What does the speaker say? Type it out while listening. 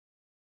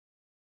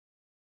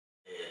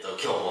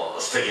今日も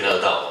素敵な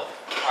歌を、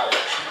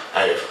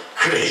はい、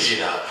クレイジ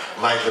ーな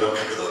マイクの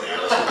角度でや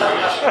らせていただき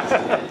ました。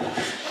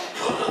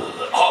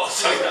あ、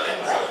そうだね。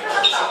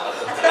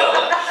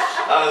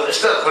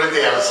したらこれ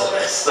でやるそう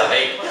です。はい。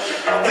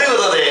という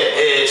こと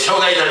で、紹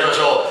介いたしまし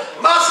ょ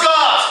う。マスコット。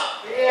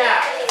は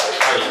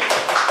い。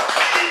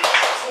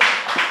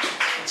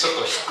ちょっと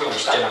弾くに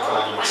弾けなく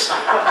なりました。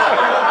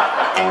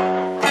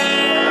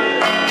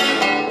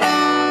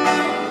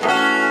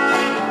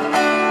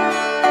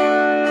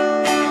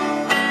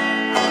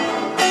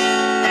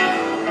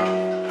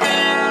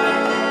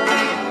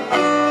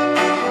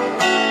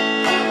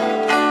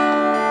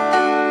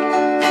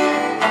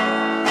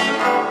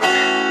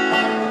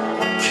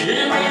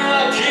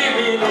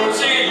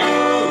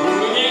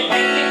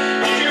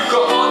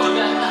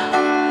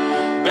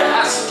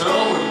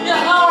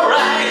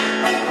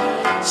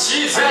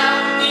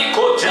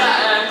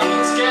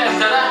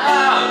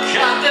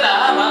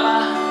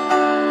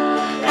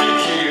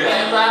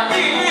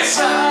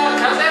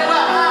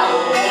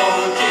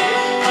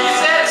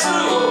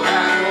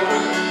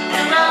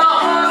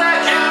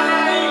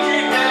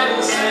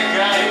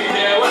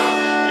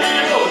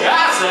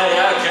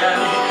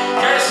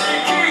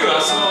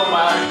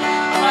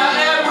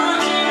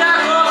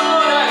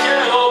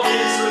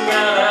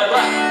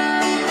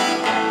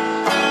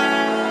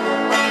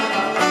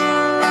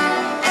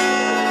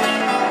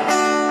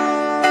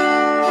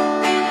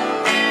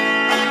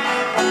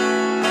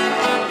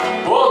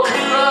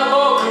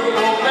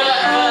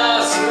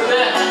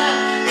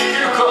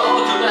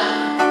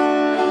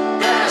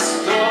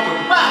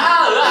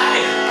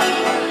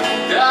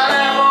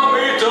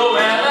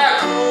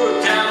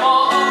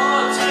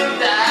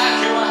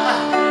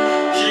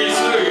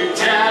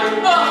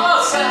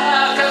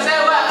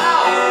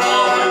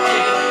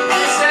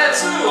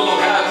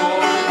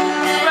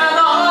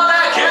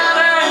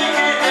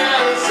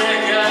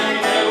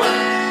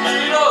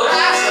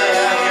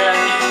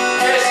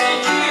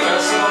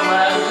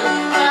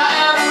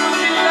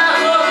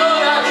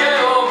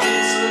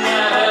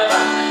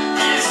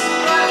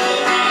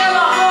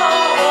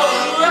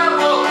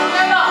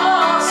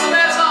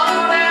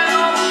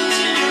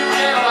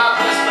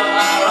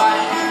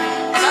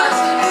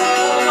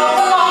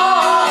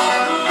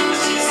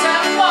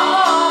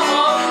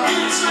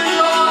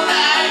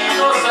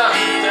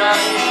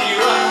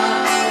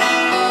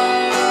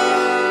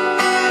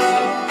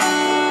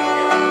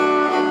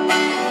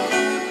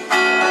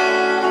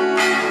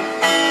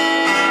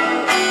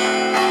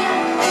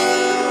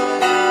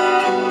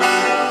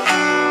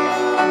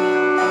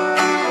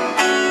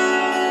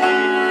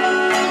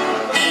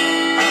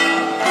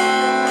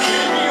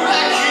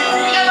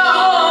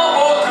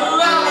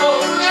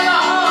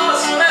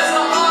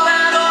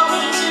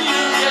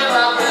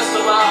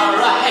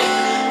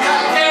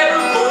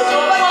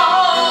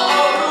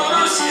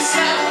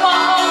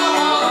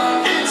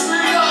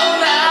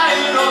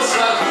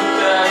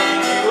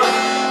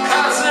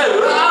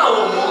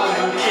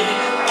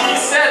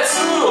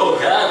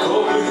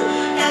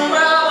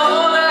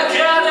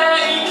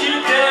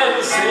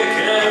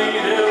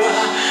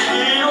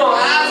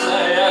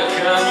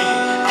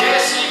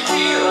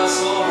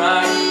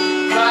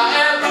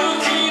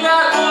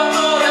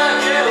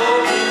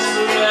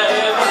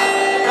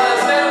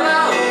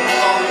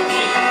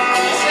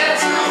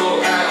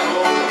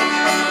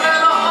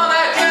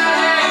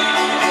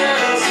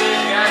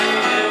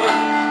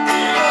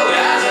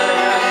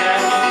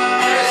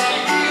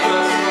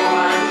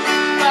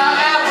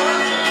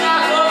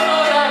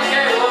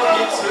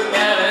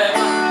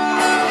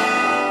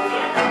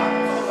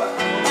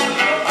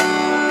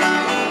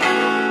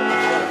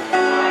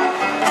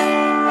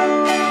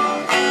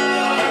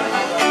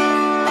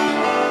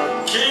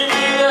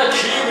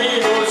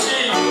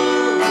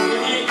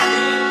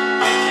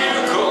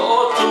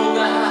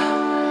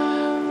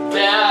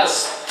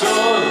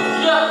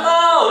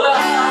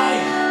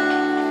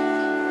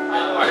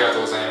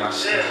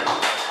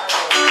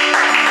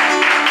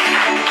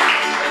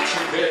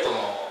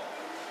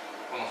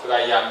フ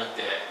ライヤー見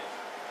て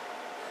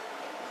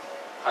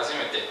初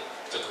めて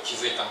ちょっと気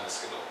づいたんで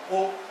すけど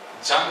「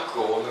ジャンク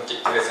大抜き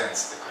プレゼン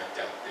ツ」って書い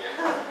てあって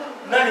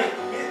何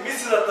ミ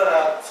スだった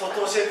ら相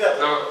当教えてやっ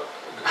た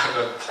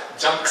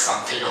ジャンクさ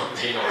んって呼ん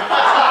でいいのかな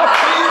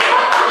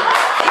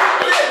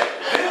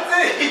全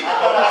然いい新し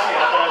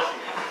い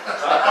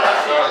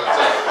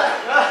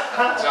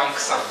ジャンク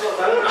さんって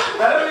誰も言って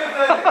ない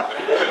ね。は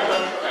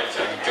い、じ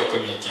ゃあ2曲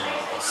目いきま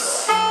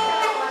す。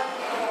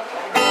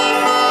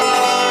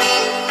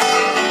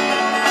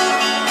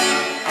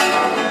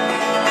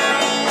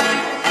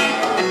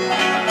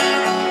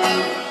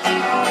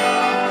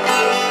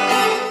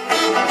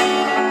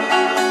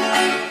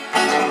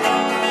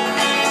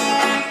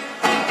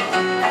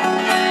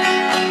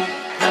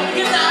何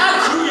気な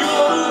く夜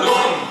の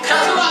風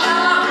は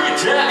吹い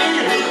てい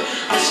る